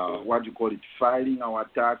 filing our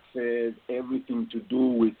taxes, everything to do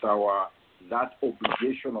with that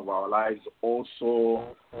obligation of our lives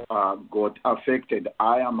also got affected.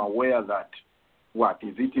 I am aware that,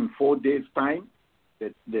 in 4 days' time?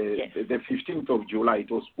 The 15th of July. It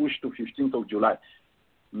was pushed to 15th of July.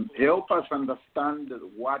 help us understand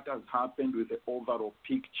what has happened with the overall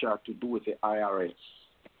picture to do with the IRS.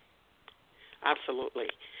 Absolutely.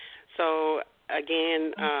 So,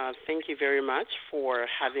 again, thank you very much for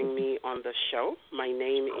having me on the show. My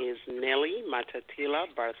name is Nelly Matatila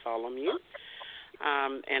Bartholomew,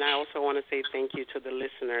 and I also want to say thank you to the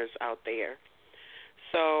listeners out there.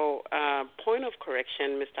 So, point of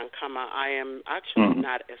correction, Mr. Nkama, I am actually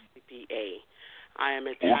not a CPA. I am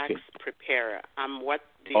a tax preparer. I'm what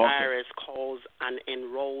the IRS calls an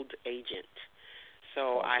enrolled agent.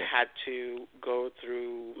 So I had to go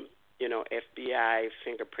through, FBI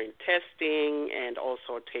fingerprint testing and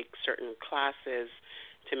also take certain classes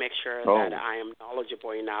to make sure that I am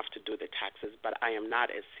knowledgeable enough to do the taxes, but I am not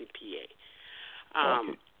a CPA.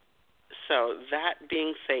 So that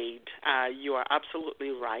being said, you are absolutely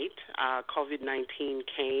right. COVID-19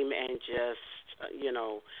 came and just,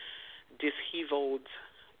 disheveled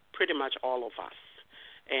pretty much all of us,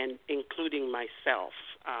 and including myself.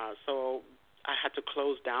 So I had to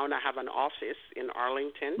close down. I have an office in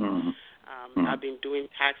Arlington. I've been doing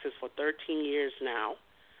taxes for 13 years now.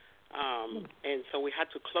 And so we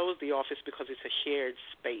had to close the office because it's a shared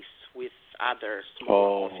space with other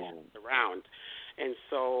small offices around. And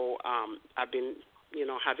so I've been,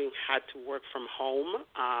 having had to work from home.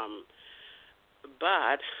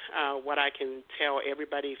 But what I can tell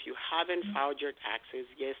everybody, if you haven't filed your taxes,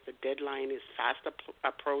 yes, the deadline is fast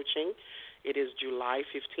approaching. It is July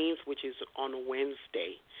 15th, which is on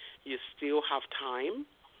Wednesday. You still have time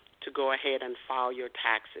to go ahead and file your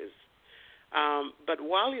taxes. But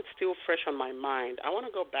while it's still fresh on my mind, I want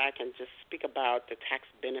to go back and just speak about the tax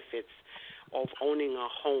benefits of owning a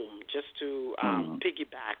home, just to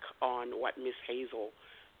piggyback on what Ms. Hazel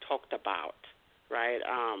talked about, right?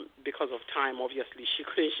 Because of time, obviously, she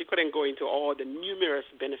couldn't go into all the numerous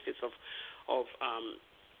benefits of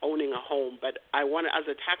owning a home. But I want, as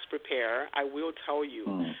a tax preparer, I will tell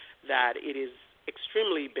you that it is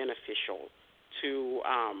extremely beneficial to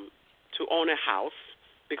own a house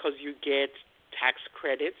because you get tax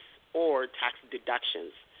credits or tax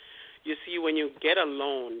deductions. You see, when you get a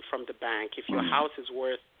loan from the bank, if your house is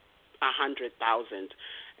worth $100,000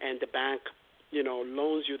 and the bank,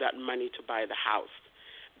 loans you that money to buy the house,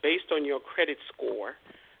 based on your credit score,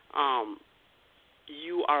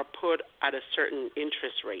 you are put at a certain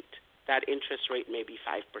interest rate. That interest rate may be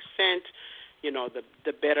 5%.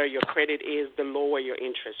 The better your credit is, the lower your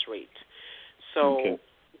interest rate. So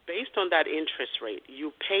based on that interest rate,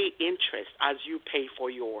 you pay interest as you pay for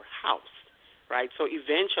your house, right? So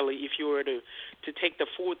eventually, if you were to take the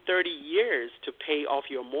full 30 years to pay off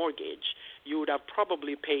your mortgage, you would have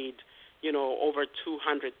probably paid, over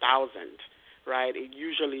 $200,000, right? It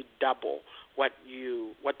usually double what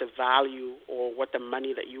the value or what the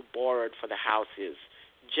money that you borrowed for the house is,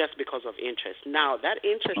 just because of interest. Now, that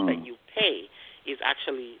interest that you pay is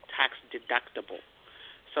actually tax deductible.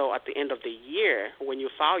 So at the end of the year, when you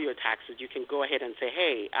file your taxes, you can go ahead and say,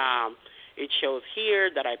 hey, it shows here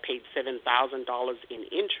that I paid $7,000 in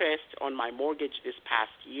interest on my mortgage this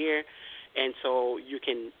past year, and so you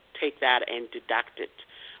can take that and deduct it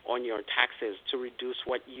on your taxes to reduce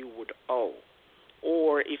what you would owe.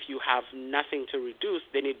 Or if you have nothing to reduce,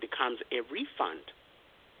 then it becomes a refund.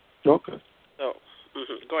 Okay. So,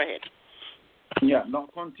 go ahead. Yeah, no,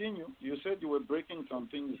 continue. You said you were breaking some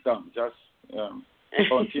things down. Just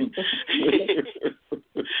continue.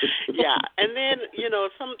 Yeah, and then,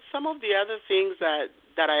 some of the other things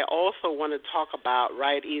that I also want to talk about,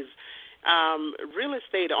 right, is real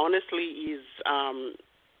estate, honestly, is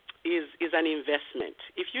an investment.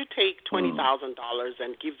 If you take $20,000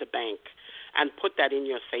 and give the bank and put that in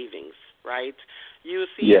your savings, right, you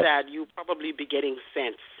see that you probably be getting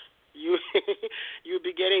cents. You'll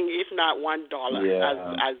be getting, if not $1,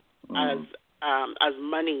 as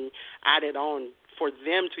money added on for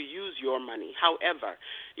them to use your money. However,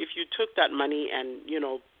 if you took that money and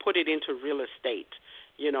put it into real estate,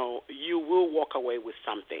 you will walk away with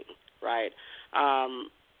something, right?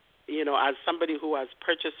 As somebody who has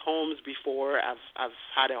purchased homes before, I've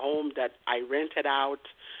had a home that I rented out.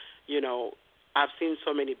 I've seen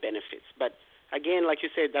so many benefits. But again, like you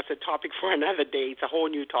said, that's a topic for another day. It's a whole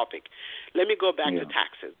new topic. Let me go back to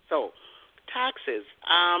taxes. So, taxes.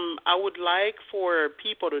 I would like for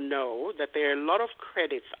people to know that there are a lot of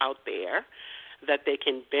credits out there that they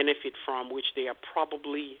can benefit from, which they are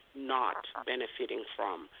probably not benefiting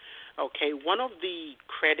from. Okay, one of the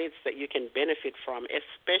credits that you can benefit from,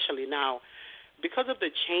 especially now, because of the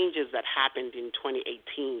changes that happened in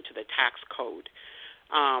 2018 to the tax code,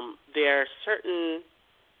 there are certain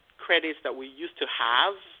credits that we used to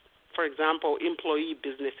have. For example, employee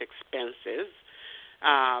business expenses.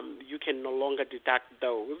 you can no longer deduct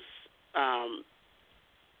those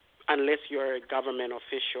unless you're a government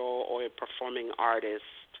official or a performing artist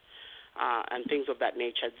and things of that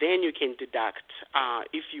nature. Then you can deduct,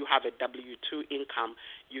 if you have a W-2 income,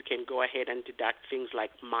 you can go ahead and deduct things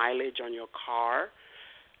like mileage on your car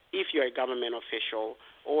if you're a government official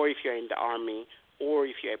or if you're in the Army or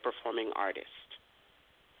if you're a performing artist.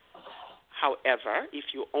 However, if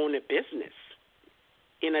you own a business,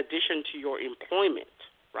 in addition to your employment,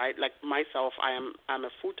 right, like myself, I'm a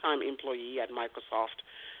full-time employee at Microsoft,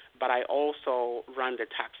 but I also run the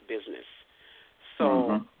tax business.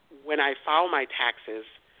 So when I file my taxes,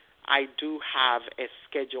 I do have a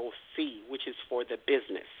Schedule C, which is for the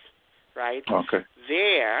business, right? Okay.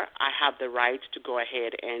 There, I have the right to go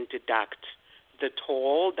ahead and deduct the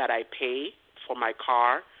toll that I pay for my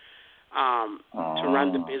car to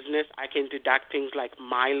run the business. I can deduct things like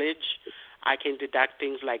mileage. I can deduct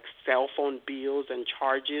things like cell phone bills and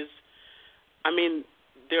charges. I mean,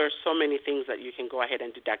 there are so many things that you can go ahead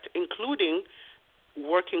and deduct, including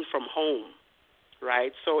working from home,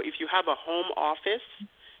 right? So if you have a home office,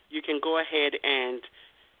 you can go ahead and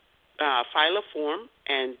file a form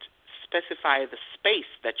and specify the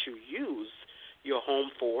space that you use your home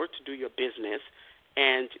for to do your business,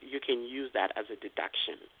 and you can use that as a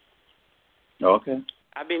deduction. Okay.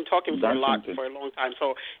 I've been talking for a long time,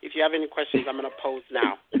 so if you have any questions, I'm going to pose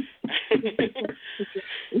now.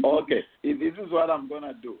 Okay. This is what I'm going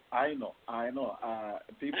to do. I know.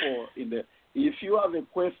 People if you have a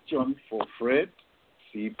question for Fred,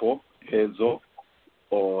 Sipo, Hezo,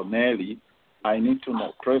 or Nelly, I need to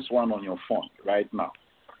know. Press 1 on your phone right now.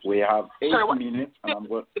 We have 8 minutes, and I'm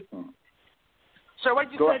going. So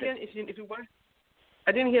what you said again? If you want,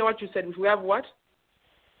 I didn't hear what you said. If we have what?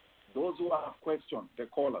 Those who have questions, the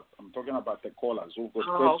callers. I'm talking about the callers who've got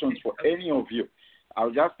questions for any of you.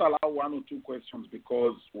 I'll just allow 1 or 2 questions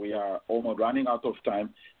because we are almost running out of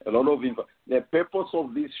time. A lot of info. The purpose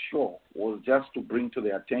of this show was just to bring to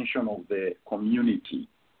the attention of the community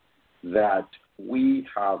that we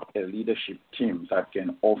have a leadership team that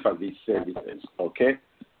can offer these services, okay?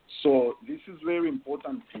 So this is very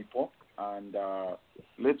important, people, and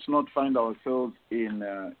let's not find ourselves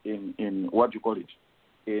in what you call it,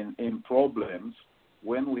 in problems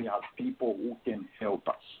when we have people who can help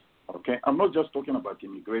us, okay? I'm not just talking about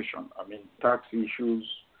immigration. I mean, tax issues.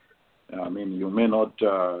 I mean, you may not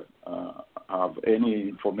have any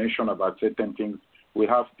information about certain things. We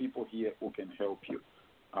have people here who can help you.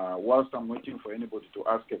 Whilst I'm waiting for anybody to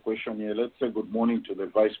ask a question here, let's say good morning to the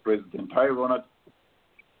Vice President. Hi, Ronald.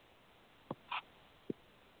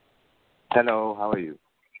 Hello, how are you?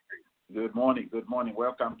 Good morning.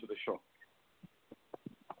 Welcome to the show.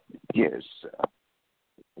 Yes.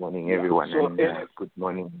 Morning, everyone, and good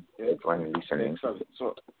morning, everyone listening. Excellent.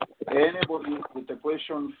 So, anybody with a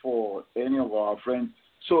question for any of our friends?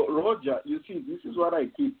 So, Roger, you see, this is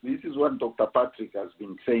what Dr. Patrick has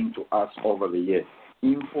been saying to us over the years.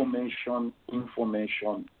 Information.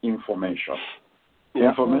 Yeah.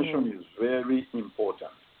 Information is very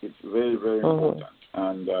important. It's very, very important.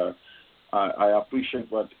 And I appreciate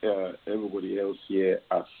what everybody else here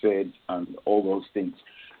has said and all those things.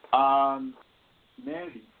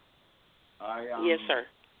 Mary, I am... Yes, sir.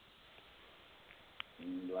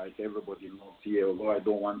 Like everybody knows here, although I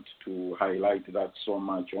don't want to highlight that so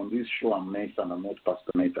much. On this show, I'm Nathan, I'm not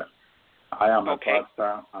Pastor Nathan. I am a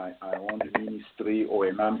pastor. I own a ministry or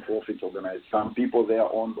a non-profit organization. Some people there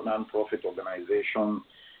own non-profit organizations.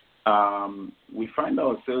 We find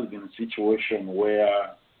ourselves in a situation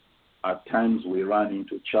where at times we run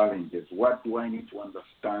into challenges. What do I need to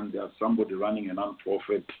understand as somebody running a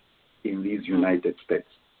non-profit in these United States?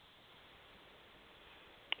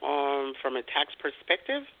 From a tax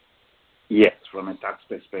perspective? Yes, from a tax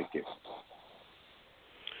perspective.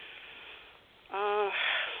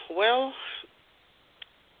 Well,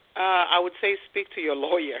 I would say speak to your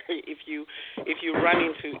lawyer if you run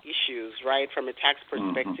into issues, right, from a tax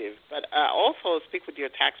perspective. But also speak with your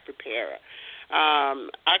tax preparer.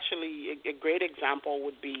 Actually, a great example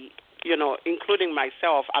would be, including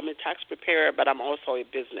myself. I'm a tax preparer, but I'm also a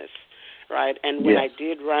business, right? And when I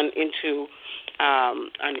did run into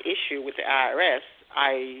an issue with the IRS,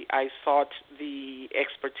 I sought the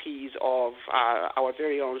expertise of our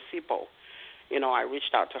very own Sipo. I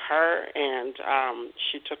reached out to her, and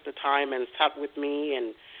she took the time and sat with me,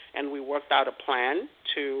 and we worked out a plan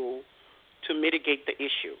to mitigate the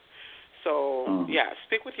issue. So,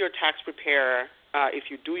 speak with your tax preparer. If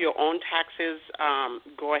you do your own taxes,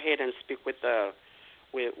 go ahead and speak with the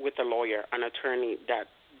lawyer, an attorney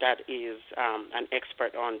that is an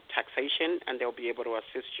expert on taxation, and they'll be able to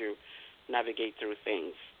assist you navigate through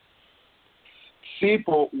things.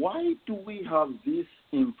 People, why do we have this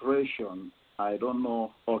impression? I don't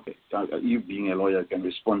know. Okay, you being a lawyer can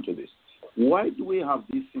respond to this. Why do we have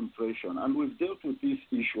this impression? And we've dealt with this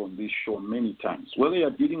issue on this show many times. Whether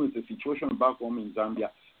you're dealing with a situation back home in Zambia,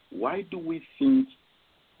 why do we think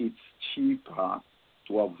it's cheaper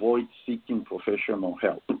to avoid seeking professional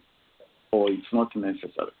help, or it's not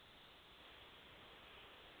necessary?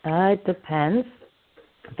 It depends.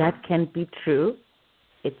 That can be true.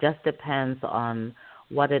 It just depends on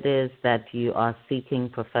what it is that you are seeking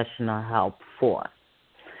professional help for.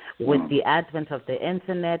 With the advent of the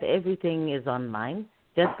internet, everything is online.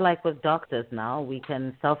 Just like with doctors now, we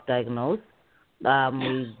can self-diagnose.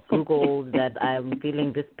 We Google that I'm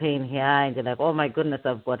feeling this pain here, and you're like, oh my goodness,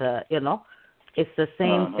 I've got it's the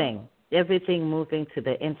same thing. Everything moving to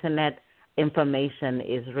the internet, information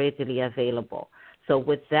is readily available. So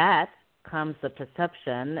with that comes the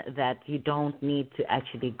perception that you don't need to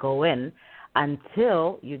actually go in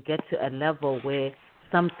until you get to a level where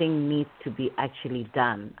something needs to be actually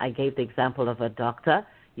done. I gave the example of a doctor.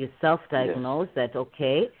 You self-diagnose that,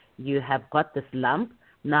 okay, you have got this lump.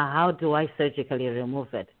 Now, how do I surgically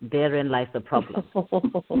remove it? Therein lies the problem.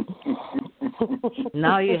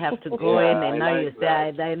 Now you have to go in, and now you say,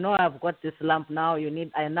 I know I've got this lump. Now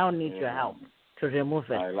I now need your help to remove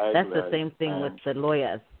it. That's the same thing with the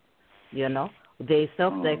lawyers. They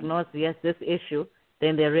self-diagnose, yes, this issue.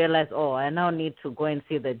 Then they realize, I now need to go and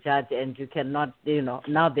see the judge, and you cannot,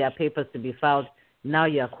 now there are papers to be filed. Now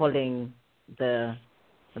you are calling the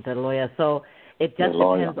lawyer. So it just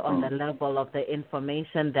depends on the level of the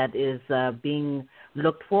information that is being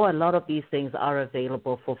looked for. A lot of these things are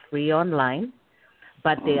available for free online,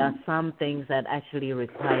 but there are some things that actually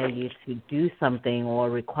require you to do something or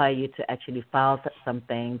require you to actually file some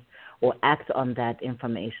things or act on that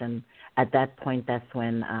information. At that point, that's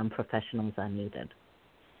when professionals are needed.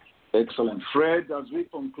 Excellent. Fred, as we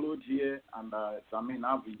conclude here, and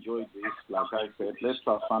I've enjoyed this, like I said, let's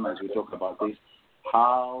have fun as we talk about this.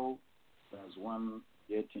 How does one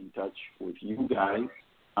get in touch with you guys?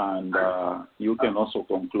 And you can also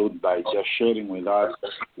conclude by just sharing with us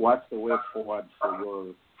what's the way forward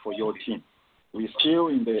for your team. We're still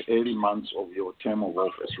in the early months of your term of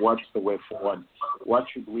office. What's the way forward? What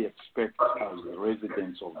should we expect as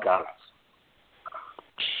residents of Dallas?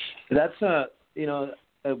 That's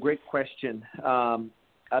a great question.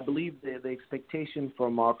 I believe the expectation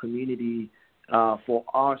from our community for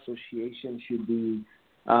our association should be,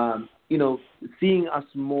 seeing us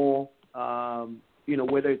more,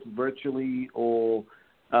 whether it's virtually or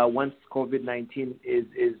once COVID-19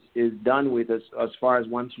 is done with us, as far as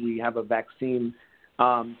once we have a vaccine,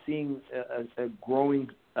 seeing a growing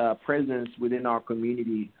presence within our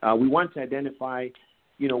community. We want to identify,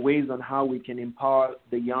 ways on how we can empower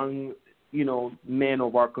the young men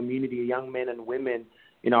of our community, young men and women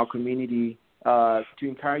in our community, to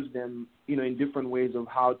encourage them, in different ways of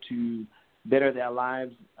how to better their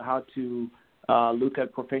lives, how to look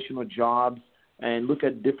at professional jobs, and look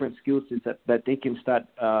at different skill sets that they can start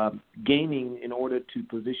gaining in order to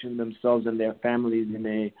position themselves and their families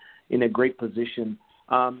in a great position.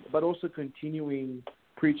 But also continuing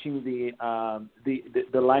preaching the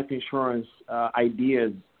life insurance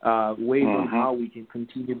ideas, ways on how we can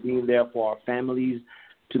continue being there for our families,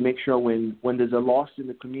 to make sure when there's a loss in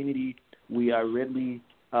the community, we are readily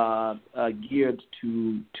geared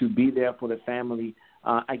to be there for the family.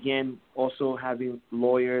 Again, also having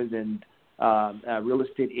lawyers and real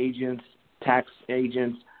estate agents, tax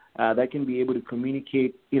agents that can be able to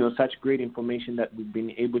communicate, such great information that we've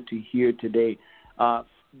been able to hear today.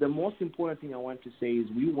 The most important thing I want to say is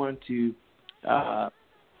we want to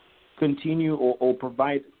continue or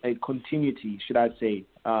provide a continuity, should I say,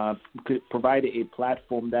 provide a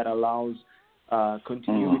platform that allows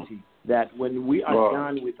continuity. That when we are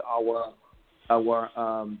done with our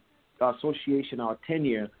association, our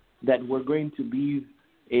tenure, that we're going to leave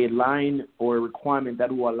a line or a requirement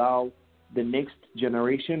that will allow the next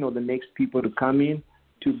generation or the next people to come in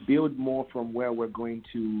to build more from where we're going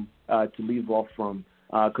to leave off from.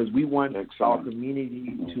 Because we want our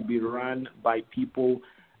community to be run by people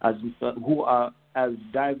who are as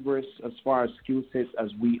diverse as far as skill sets as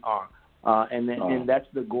we are. And that's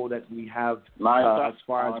the goal that we have as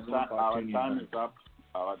far as our time is up.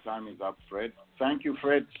 Our time is up, Fred. Thank you,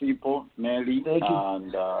 Fred, Sipo, Nelly,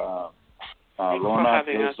 and Lona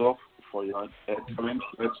Joseph for your excellence.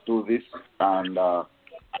 Let's do this. And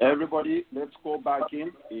everybody, let's go back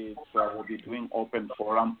in. We'll be doing open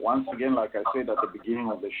forum. Once again, like I said at the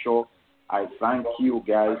beginning of the show, I thank you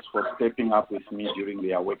guys for stepping up with me during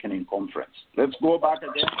the Awakening Conference. Let's go back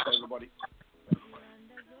again, everybody.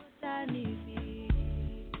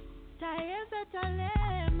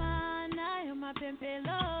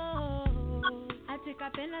 azathi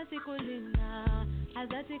kapena sikulina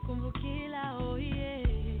azathi kumbukila oh yeah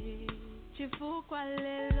chifukwa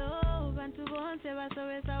lelo bantu bonse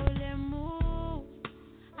basowesa ulemu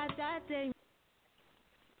atate